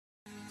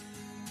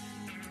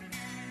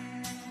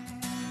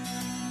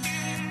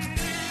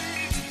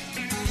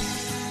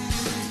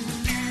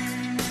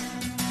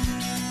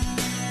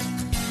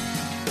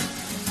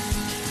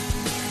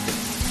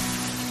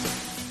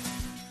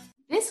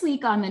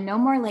week on the No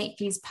More Late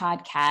Fees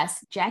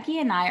podcast, Jackie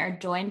and I are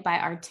joined by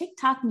our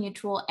TikTok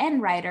mutual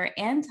and writer,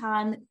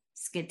 Anton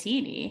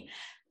Schettini.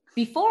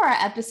 Before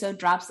our episode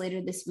drops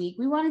later this week,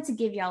 we wanted to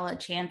give y'all a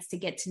chance to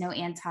get to know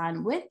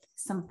Anton with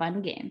some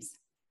fun games.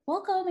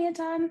 Welcome,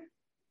 Anton.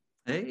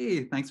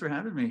 Hey, thanks for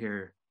having me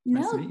here.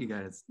 Nice to meet you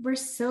guys. We're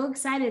so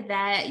excited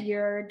that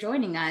you're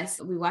joining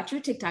us. We watch your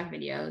TikTok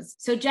videos.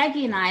 So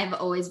Jackie and I have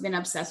always been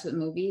obsessed with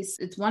movies.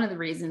 It's one of the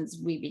reasons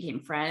we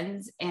became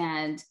friends.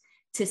 And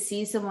to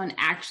see someone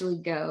actually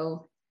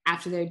go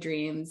after their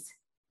dreams,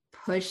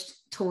 pushed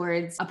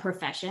towards a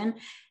profession.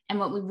 And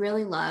what we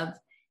really love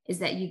is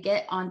that you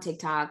get on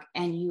TikTok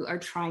and you are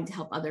trying to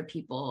help other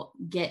people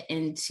get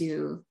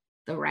into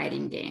the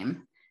writing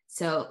game.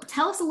 So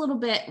tell us a little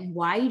bit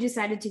why you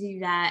decided to do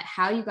that,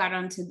 how you got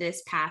onto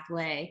this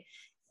pathway.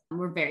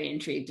 We're very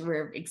intrigued.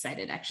 We're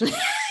excited, actually.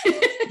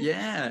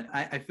 Yeah,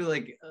 I feel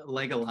like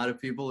a lot of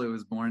people, it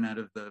was born out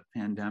of the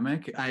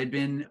pandemic. I had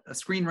been a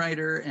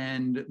screenwriter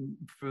and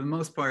for the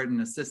most part, an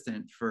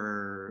assistant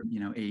for,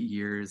 8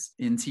 years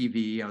in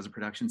TV. I was a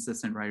production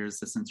assistant, writer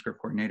assistant, script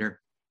coordinator.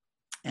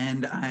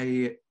 And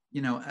I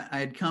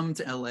had come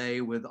to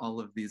LA with all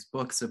of these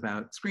books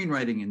about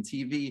screenwriting and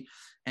TV,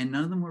 and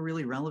none of them were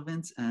really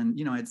relevant. And,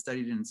 I'd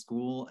studied in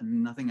school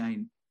and nothing I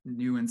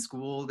knew in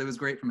school that was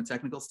great from a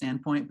technical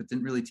standpoint, but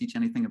didn't really teach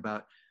anything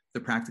about the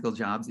practical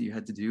jobs that you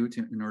had to do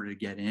in order to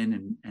get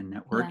in and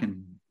network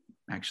and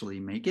actually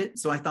make it.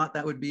 So I thought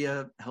that would be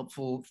a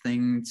helpful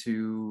thing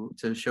to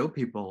show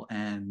people.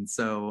 And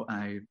so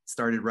I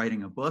started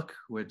writing a book,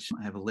 which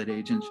I have a lit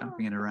agent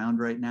shopping it around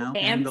right now.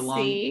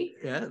 Fancy.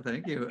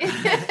 Thank you.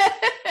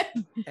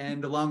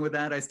 And along with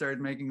that, I started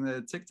making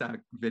the TikTok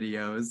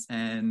videos,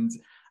 and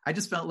I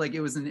just felt like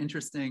it was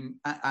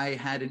I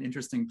had an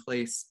interesting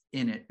place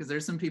in it, because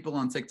there's some people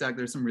on TikTok,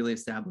 there's some really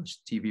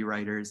established TV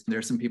writers,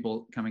 there's some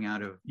people coming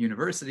out of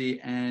university.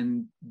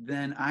 And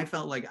then I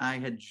felt like I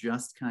had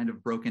just kind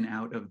of broken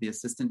out of the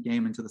assistant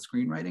game into the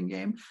screenwriting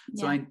game.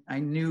 Yeah. So I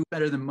knew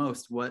better than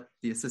most what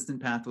the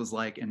assistant path was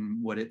like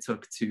and what it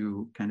took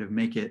to kind of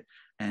make it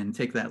and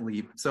take that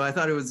leap. So I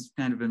thought it was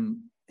kind of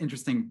an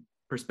interesting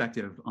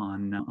perspective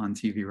on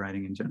TV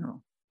writing in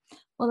general.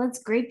 Well,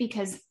 that's great,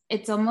 because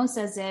it's almost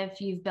as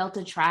if you've built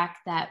a track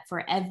that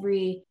for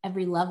every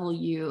level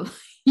you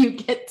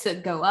get to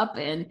go up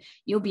in,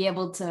 you'll be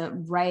able to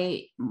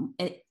write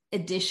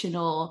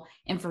additional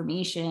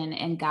information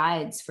and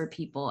guides for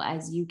people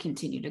as you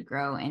continue to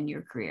grow in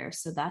your career.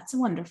 So that's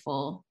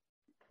wonderful.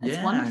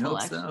 Wonderful, I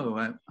hope actually.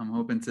 So. I'm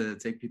hoping to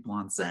take people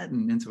on set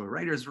and into a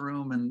writer's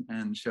room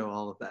and show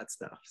all of that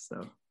stuff.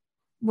 So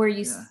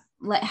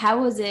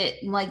how was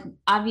it, like,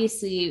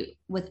 obviously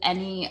with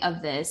any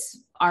of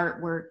this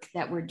artwork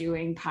that we're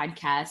doing,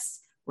 podcasts,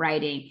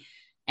 writing,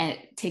 and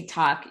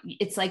TikTok,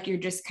 it's like you're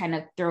just kind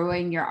of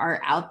throwing your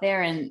art out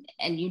there and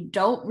you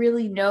don't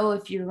really know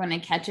if you're going to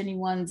catch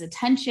anyone's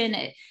attention.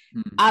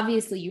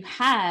 Obviously you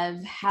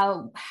have.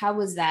 How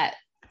was that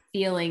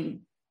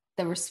feeling,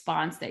 the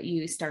response that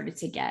you started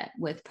to get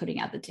with putting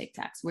out the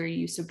TikToks? Were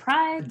you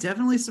surprised?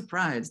 Definitely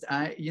surprised.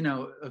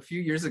 A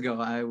few years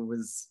ago,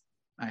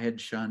 I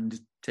had shunned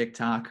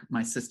TikTok.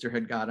 My sister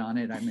had got on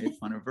it. I made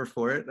fun of her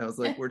for it. I was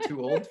like, we're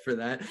too old for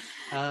that.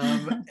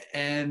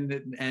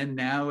 And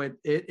now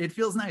it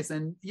feels nice.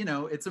 And,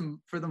 it's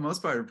for the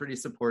most part, a pretty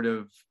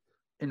supportive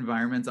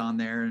environment on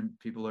there, and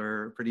people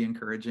are pretty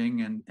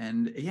encouraging.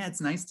 And yeah, it's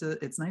nice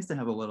to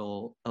have a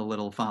little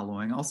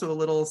following. Also a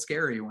little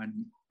scary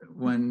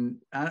when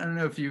I don't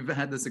know if you've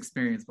had this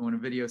experience, but when a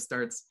video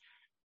starts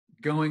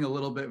going a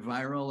little bit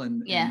viral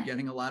and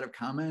getting a lot of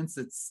comments,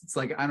 it's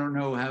like, I don't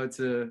know how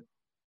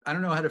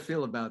to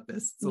feel about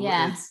this.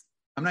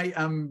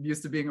 I'm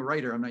used to being a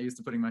writer. I'm not used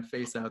to putting my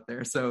face out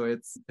there. So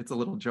it's a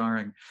little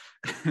jarring.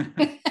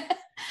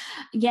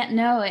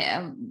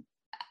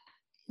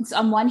 So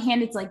on one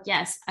hand, it's like,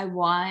 yes, I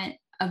want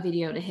a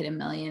video to hit 1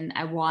 million.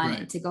 I want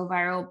it to go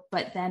viral,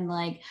 but then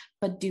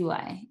but do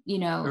I,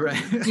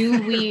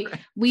 do we,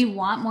 we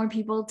want more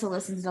people to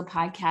listen to the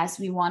podcast.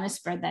 We want to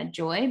spread that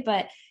joy,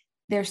 but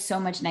there's so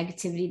much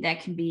negativity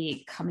that can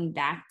be coming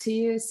back to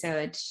you. So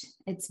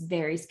it's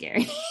very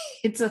scary.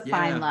 It's a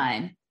fine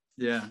line.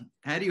 Yeah.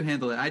 How do you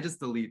handle it? I just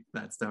delete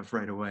that stuff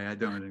right away. I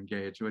don't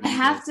engage. What do you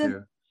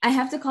I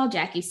have to call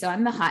Jackie. So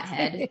I'm the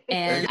hothead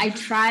and I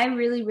try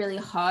really, really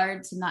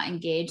hard to not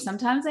engage.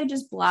 Sometimes I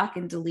just block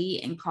and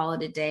delete and call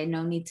it a day.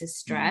 No need to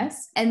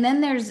stress. And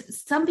then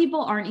there's some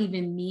people aren't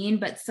even mean,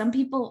 but some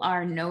people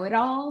are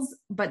know-it-alls,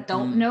 but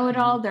don't know it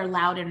all. They're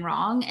loud and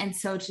wrong. And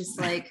so it's just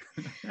like,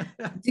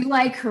 do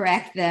I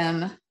correct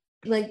them?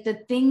 Like the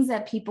things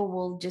that people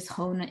will just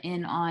hone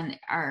in on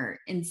are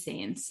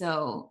insane.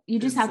 So you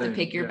just have to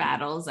pick your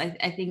battles.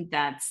 I think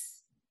that's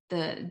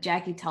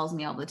Jackie tells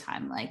me all the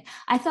time, like,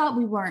 I thought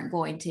we weren't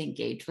going to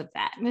engage with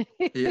that.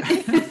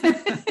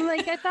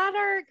 Like, I thought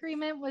our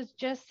agreement was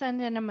just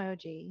send an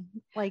emoji.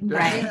 Like,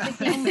 right.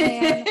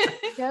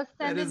 Just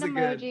send an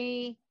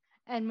emoji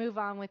and move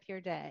on with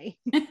your day.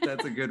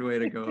 That's a good way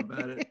to go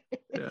about it.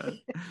 Yeah.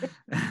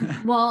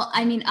 Well,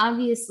 I mean,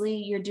 obviously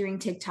you're doing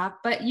TikTok,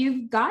 but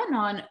you've gotten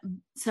on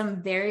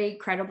some very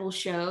credible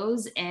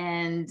shows,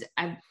 and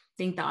I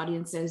think the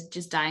audience is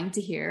just dying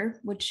to hear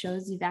which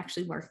shows you've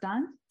actually worked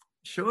on.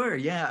 Sure.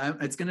 Yeah.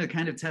 It's going to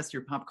kind of test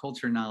your pop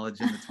culture knowledge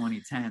in the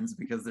 2010s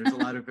because there's a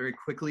lot of very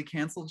quickly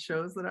canceled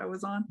shows that I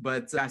was on.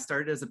 But I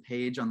started as a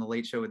page on The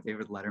Late Show with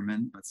David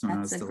Letterman. That's when I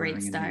was still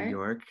living in New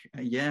York.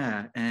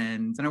 Yeah.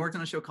 And then I worked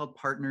on a show called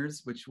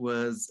Partners, which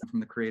was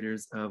from the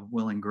creators of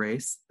Will and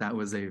Grace. That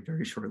was a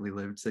very shortly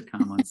lived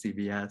sitcom on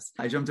CBS.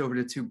 I jumped over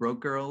to Two Broke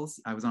Girls.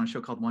 I was on a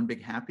show called One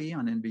Big Happy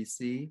on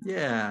NBC.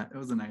 Yeah, it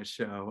was a nice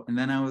show. And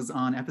then I was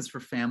on F is for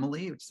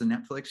Family, which is a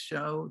Netflix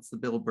show. It's the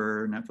Bill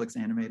Burr Netflix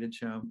animated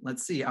show.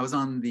 Let's see, I was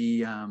on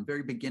the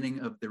very beginning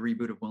of the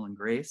reboot of Will and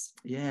Grace.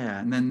 Yeah,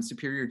 and then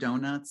Superior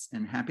Donuts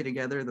and Happy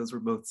Together. Those were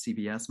both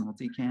CBS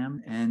multicam.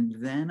 And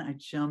then I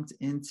jumped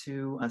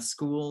into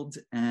Schooled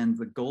and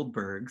the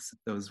Goldbergs.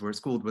 Those were,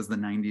 Schooled was the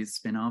 90s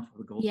spinoff of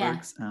the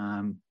Goldbergs.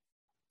 Yeah.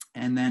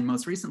 And then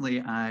most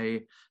recently,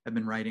 I have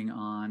been writing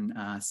on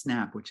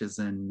Snap, which is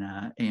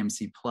an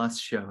AMC Plus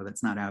show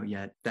that's not out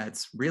yet.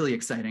 That's really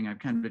exciting. I've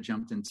kind of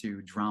jumped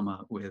into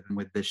drama with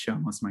this show.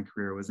 Most of my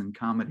career was in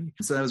comedy,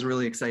 so that was a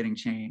really exciting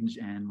change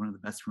and one of the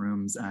best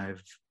rooms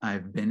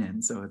I've been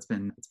in. So it's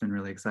been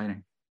really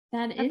exciting.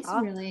 That's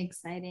awesome. Really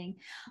exciting.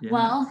 Yeah.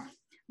 Well,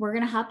 we're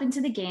going to hop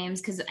into the games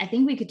because I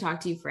think we could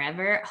talk to you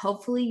forever.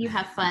 Hopefully you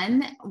have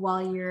fun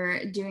while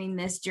you're doing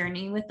this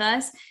journey with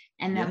us.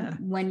 And then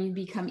when you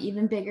become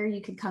even bigger,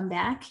 you could come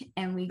back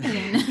and we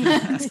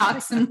can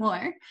talk some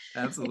more.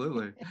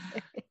 Absolutely.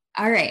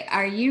 All right.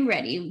 Are you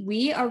ready?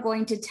 We are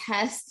going to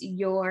test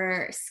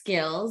your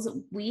skills.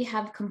 We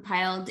have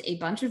compiled a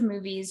bunch of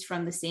movies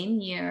from the same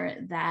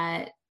year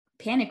that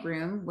Panic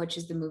Room, which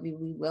is the movie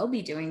we will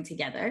be doing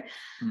together,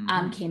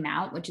 came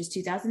out, which is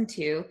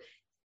 2002.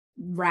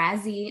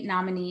 Razzie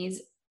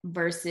nominees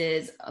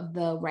versus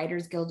the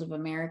Writers Guild of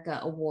America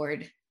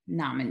Award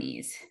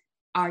nominees.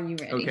 Are you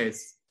ready? Okay.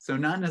 So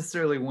not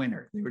necessarily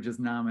winner. They were just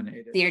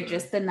nominated. They're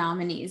just the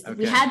nominees. Okay,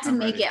 we had to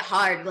make it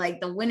hard.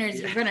 Like the winners,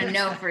 you're going to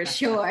know for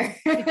sure.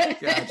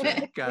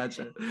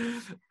 Gotcha.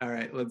 All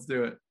right, let's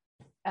do it.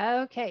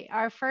 Okay.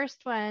 Our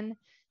first one,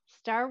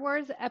 Star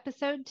Wars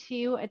Episode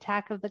 2,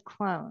 Attack of the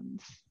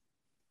Clones.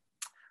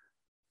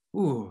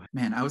 Ooh,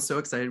 man, I was so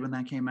excited when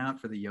that came out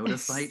for the Yoda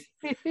fight.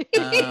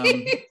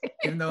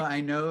 Even though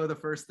I know the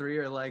first three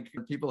are like,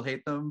 people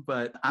hate them,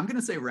 but I'm going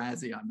to say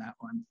Razzie on that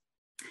one.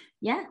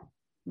 Yeah.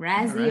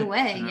 Razzie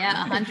away.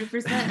 Yeah,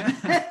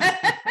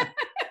 100%.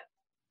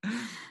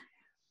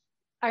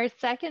 Our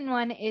second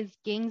one is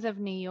Gangs of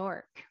New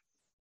York.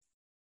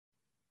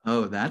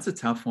 Oh, that's a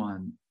tough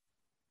one.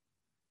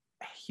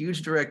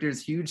 Huge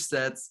directors, huge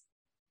sets,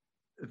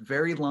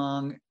 very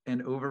long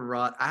and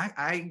overwrought.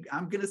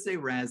 I'm gonna say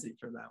Razzie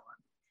for that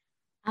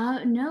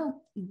one.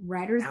 No,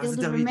 Writers Guild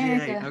of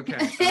America. Okay. All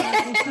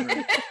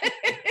right.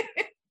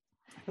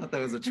 I thought that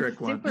was a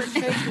trick one. Super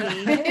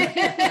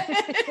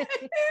tricky.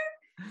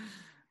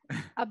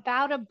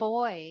 About a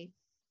Boy.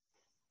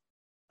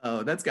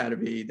 Oh, that's got to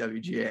be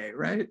WGA,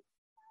 right?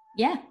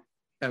 Yeah.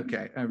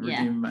 Okay, I'm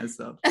redeeming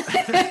myself.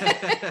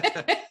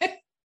 That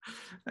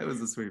was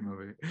a sweet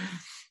movie.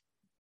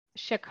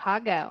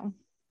 Chicago.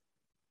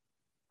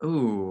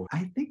 Ooh,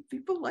 I think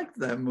people liked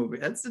that movie.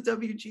 That's the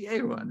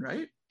WGA one,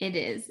 right? It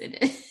is.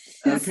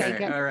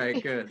 Okay, all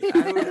right, good.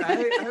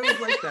 I always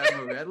liked that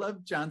movie. I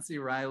love John C.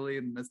 Reilly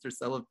and Mr.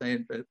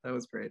 Cellophane, but that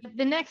was great.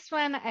 The next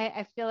one,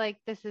 I feel like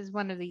this is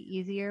one of the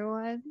easier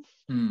ones.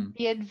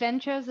 The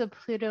Adventures of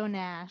Pluto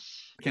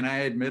Nash. Can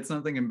I admit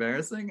something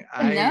embarrassing? No?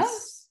 I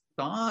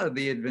saw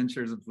The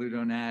Adventures of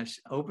Pluto Nash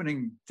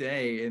opening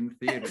day in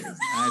theaters. And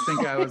I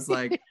think I was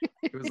like,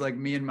 it was like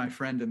me and my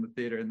friend in the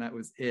theater, and that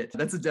was it.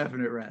 That's a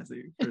definite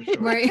Razzie for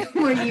sure.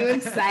 Were you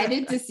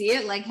excited to see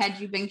it? Like, had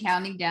you been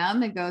counting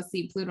down to go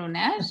see Pluto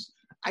Nash?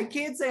 I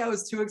can't say I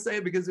was too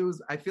excited because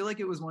I feel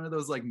like it was one of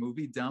those like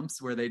movie dumps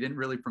where they didn't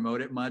really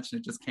promote it much and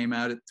it just came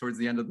out towards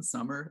the end of the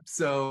summer.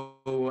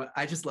 So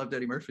I just loved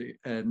Eddie Murphy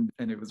and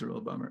it was a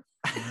real bummer.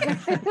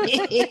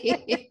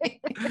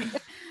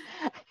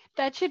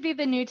 That should be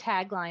the new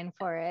tagline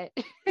for it.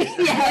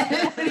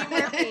 Yeah. Eddie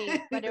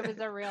Murphy, but it was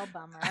a real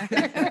bummer.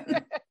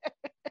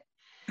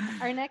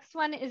 Our next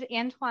one is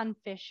Antwone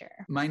Fisher.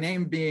 My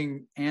name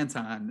being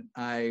Anton,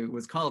 I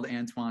was called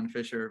Antwone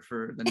Fisher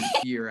for the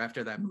next year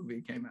after that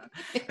movie came out.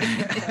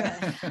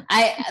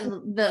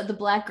 The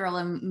black girl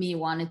in me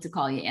wanted to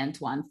call you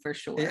Antoine for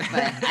sure,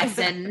 but I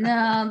said,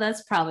 no,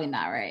 that's probably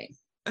not right.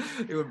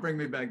 It would bring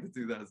me back to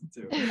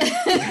 2002.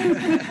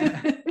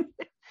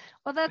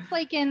 Well, that's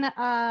like in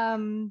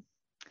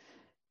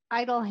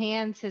Idle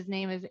Hands, his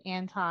name is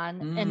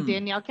Anton, and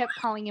Danielle kept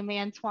calling him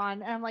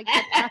Antoine. And I'm like,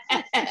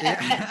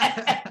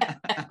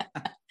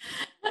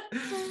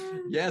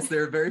 yes,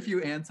 there are very few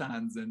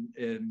Antons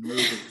in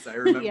movies. I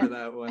remember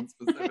that one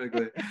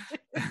specifically.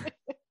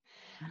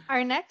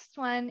 Our next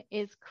one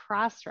is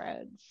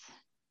Crossroads.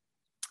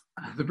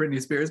 The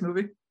Britney Spears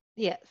movie?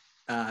 Yes.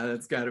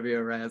 That's got to be a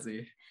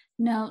Razzie.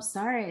 No,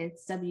 sorry,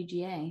 it's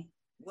WGA.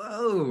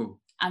 Whoa.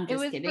 I'm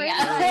just kidding. Brady.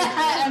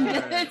 I'm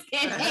just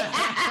kidding.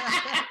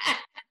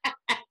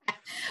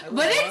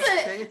 But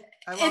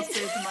I lost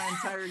faith in my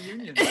entire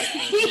union.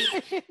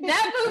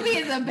 That movie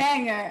is a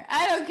banger.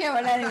 I don't care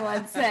what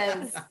anyone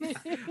says.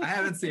 I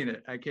haven't seen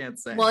it. I can't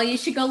say. Well, you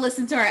should go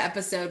listen to our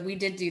episode. We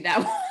did do that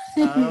one.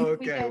 Oh,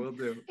 okay. We'll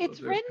do.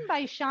 It's written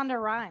by Shonda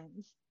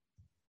Rhimes.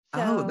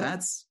 So,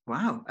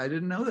 wow. I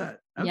didn't know that.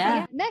 Okay.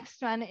 Yeah.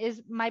 Next one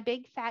is My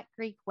Big Fat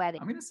Greek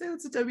Wedding. I'm going to say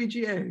that's a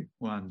WGA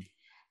one.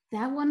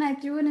 That one I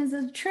threw in as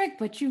a trick,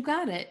 but you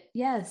got it.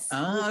 Yes.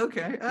 Oh,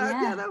 okay.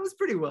 Yeah, that was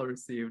pretty well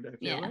received. I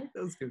feel like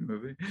that was a good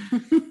movie.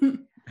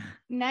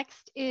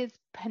 Next is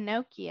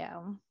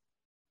Pinocchio.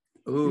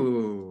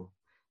 Ooh.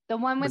 The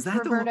one with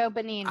Roberto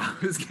Benigni. I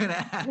was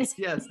gonna ask,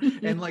 yes,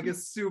 and like a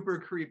super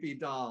creepy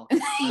doll.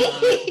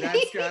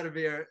 That's gotta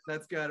be a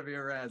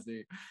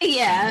Razzie.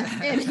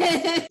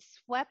 Yeah.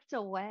 Swept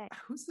Away.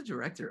 Who's the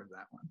director of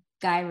that one?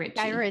 Guy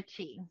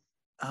Ritchie.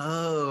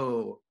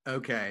 Oh,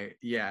 okay,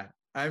 yeah.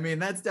 I mean,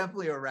 that's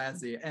definitely a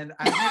Razzie, and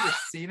I've never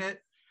seen it,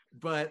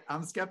 but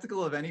I'm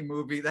skeptical of any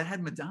movie that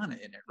had Madonna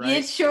in it, right?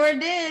 It sure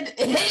did.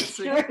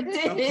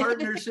 A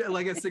partnership,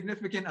 like a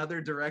significant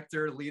other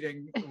director,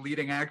 leading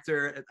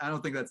actor. I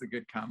don't think that's a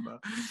good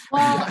combo.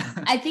 Well,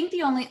 I think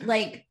the only,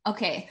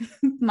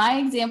 my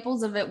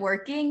examples of it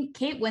working,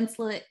 Kate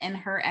Winslet and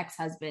her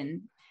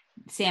ex-husband,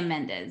 Sam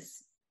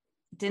Mendes.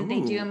 Didn't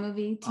they do a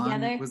movie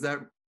together? Was that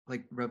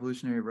like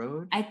Revolutionary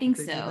Road? I think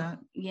so.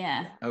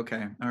 Yeah.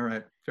 Okay. All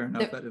right. Fair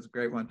enough. That is a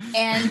great one.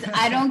 And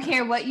I don't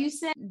care what you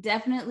said.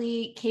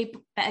 Definitely Kate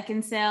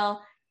Beckinsale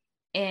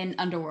in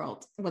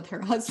Underworld with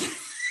her husband.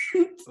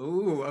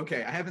 Oh,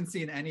 okay. I haven't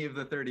seen any of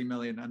the 30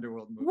 million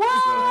Underworld movies, what?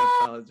 So I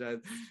apologize.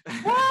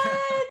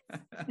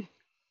 What?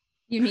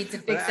 You need to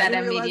fix that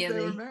immediately.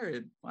 They were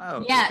married.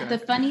 Wow. Yeah. Okay. The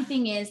funny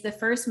thing is, the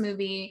first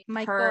movie,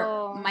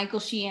 Michael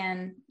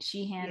Sheehan,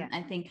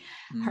 I think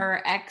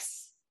her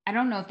ex. I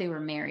don't know if they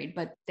were married,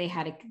 but they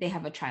have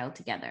a child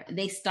together.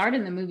 They starred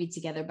in the movie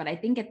together, but I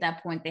think at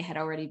that point they had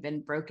already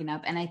been broken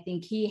up. And I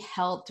think he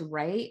helped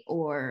write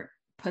or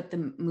put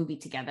the movie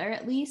together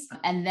at least.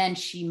 And then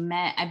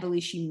I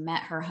believe she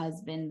met her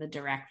husband, the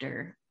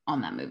director,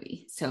 on that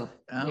movie. So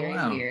very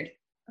weird.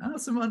 Oh,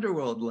 some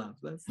Underworld love.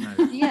 That's nice.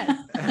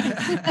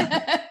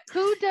 Yes.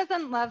 Who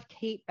doesn't love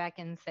Kate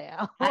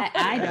Beckinsale?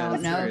 I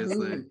don't know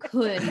who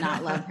could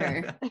not love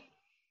her.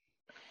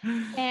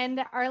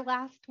 And our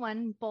last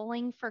one,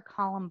 Bowling for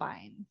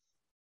Columbine.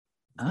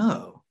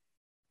 Oh.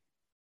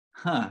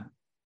 Huh.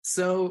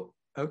 So,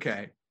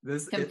 okay. I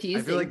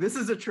feel like this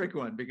is a trick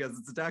one because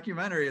it's a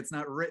documentary. It's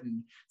not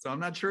written. So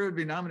I'm not sure it would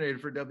be nominated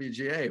for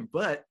WGA,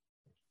 but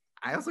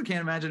I also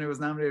can't imagine it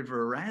was nominated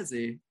for a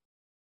Razzie.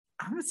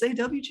 I'm going to say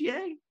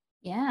WGA.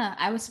 Yeah,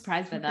 I was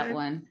surprised by that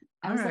one.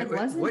 I was like,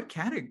 what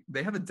category?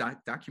 They have a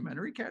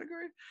documentary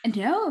category?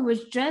 No, it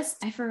was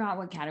just, I forgot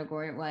what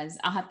category it was.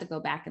 I'll have to go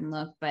back and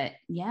look, but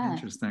yeah.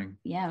 Interesting.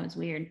 Yeah, it was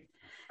weird.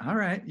 All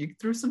right. You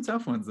threw some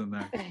tough ones in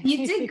there.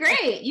 You did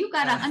great. You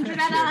got 100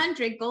 out of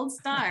 100, gold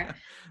star.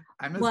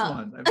 I missed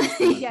one.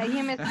 Yeah,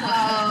 you missed one.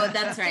 Oh,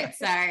 that's right.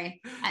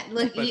 Sorry.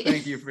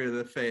 Thank you for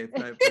the faith.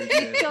 I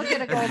appreciate it. You'll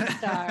get a gold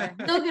star.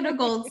 You'll get a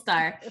gold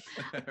star.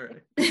 All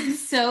right.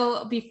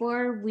 So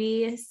before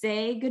we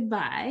say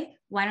goodbye,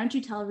 why don't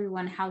you tell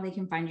everyone how they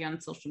can find you on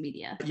social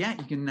media? Yeah,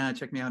 you can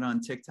check me out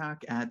on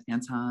TikTok at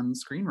Anton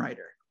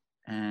Screenwriter.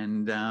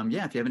 And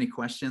if you have any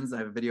questions, I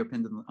have a video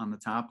pinned on the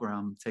top where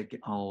I'm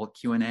taking all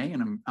Q&A,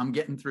 and I'm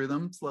getting through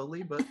them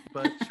slowly, but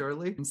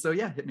surely. And so,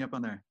 hit me up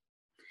on there.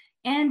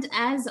 And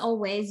as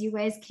always, you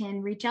guys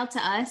can reach out to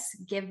us,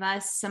 give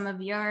us some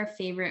of your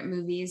favorite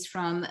movies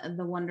from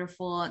the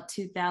wonderful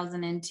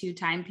 2002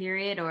 time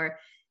period, or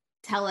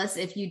tell us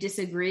if you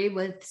disagree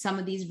with some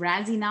of these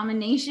Razzie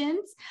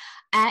nominations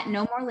at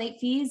No More Late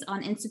Fees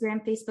on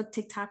Instagram, Facebook,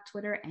 TikTok,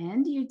 Twitter,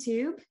 and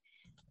YouTube.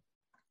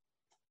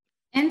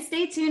 And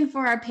stay tuned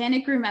for our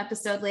Panic Room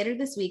episode later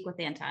this week with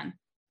Anton.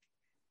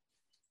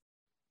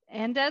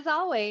 And as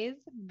always,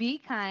 be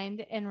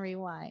kind and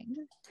rewind.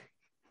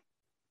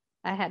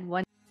 I had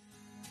one.